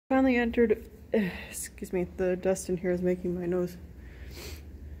Finally entered, excuse me, the dust in here is making my nose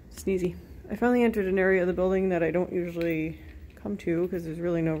sneezy. I finally entered an area of the building that I don't usually come to because there's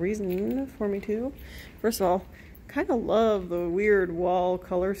really no reason for me to. First of all, kind of love the weird wall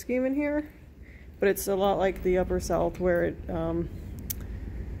color scheme in here, but it's a lot like the Upper South where it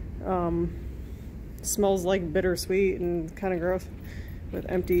smells like bittersweet and kind of gross with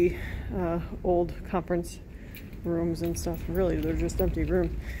empty old conference rooms and stuff. Really, they're just empty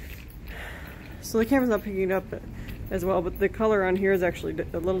rooms. So the camera's not picking it up as well, but the color on here is actually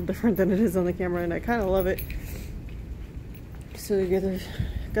a little different than it is on the camera, and I kind of love it. So you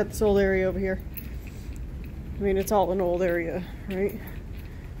got this old area over here. I mean, it's all an old area, right?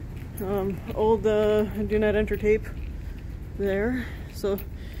 Old do not enter tape there. So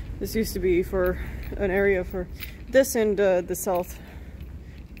this used to be for an area for this, and the south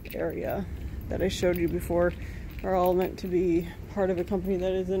area that I showed you before are all meant to be part of a company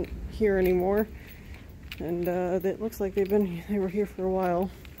that isn't here anymore, and it looks like they were here for a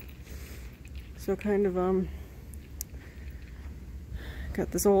while. So kind of got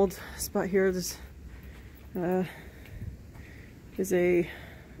this old spot here. This is a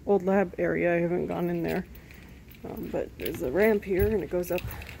old lab area. I haven't gone in there, but there's a ramp here, and it goes up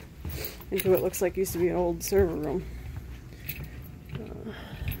into what looks like used to be an old server room.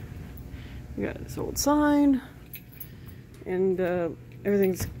 We got this old sign, and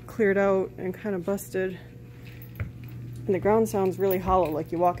everything's cleared out and kind of busted, and the ground sounds really hollow,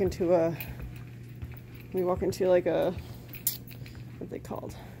 like you walk into like a, what are they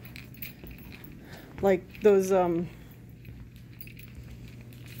called, like those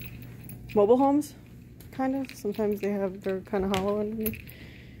mobile homes, kind of. Sometimes they're kind of hollow underneath.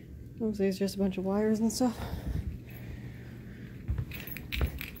 Mostly it's just a bunch of wires and stuff.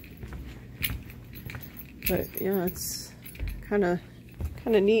 But yeah, it's kind of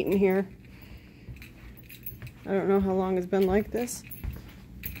neat in here. I don't know how long it's been like this,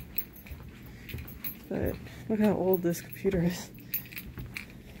 but look how old this computer is.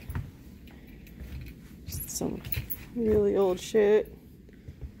 Just some really old shit.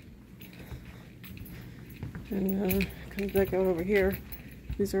 And comes back out over here.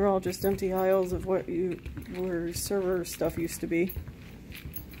 These are all just empty aisles of where server stuff used to be.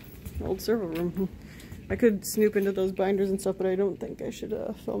 Old server room. I could snoop into those binders and stuff, but I don't think I should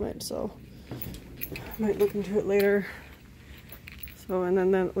film it, so I might look into it later. So, and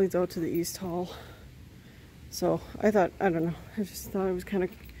then that leads out to the East Hall. So I don't know, I just thought it was kind of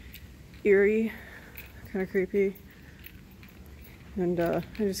eerie, kind of creepy. And I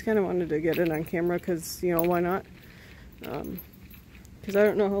just kind of wanted to get it on camera because, you know, why not? Because I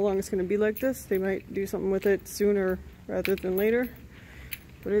don't know how long it's going to be like this. They might do something with it sooner rather than later.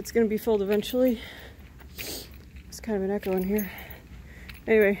 But it's going to be filled eventually. It's kind of an echo in here.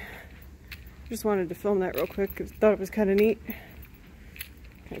 Anyway, just wanted to film that real quick because I thought it was kind of neat.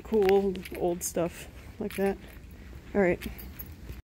 Kind of cool, old stuff like that. Alright.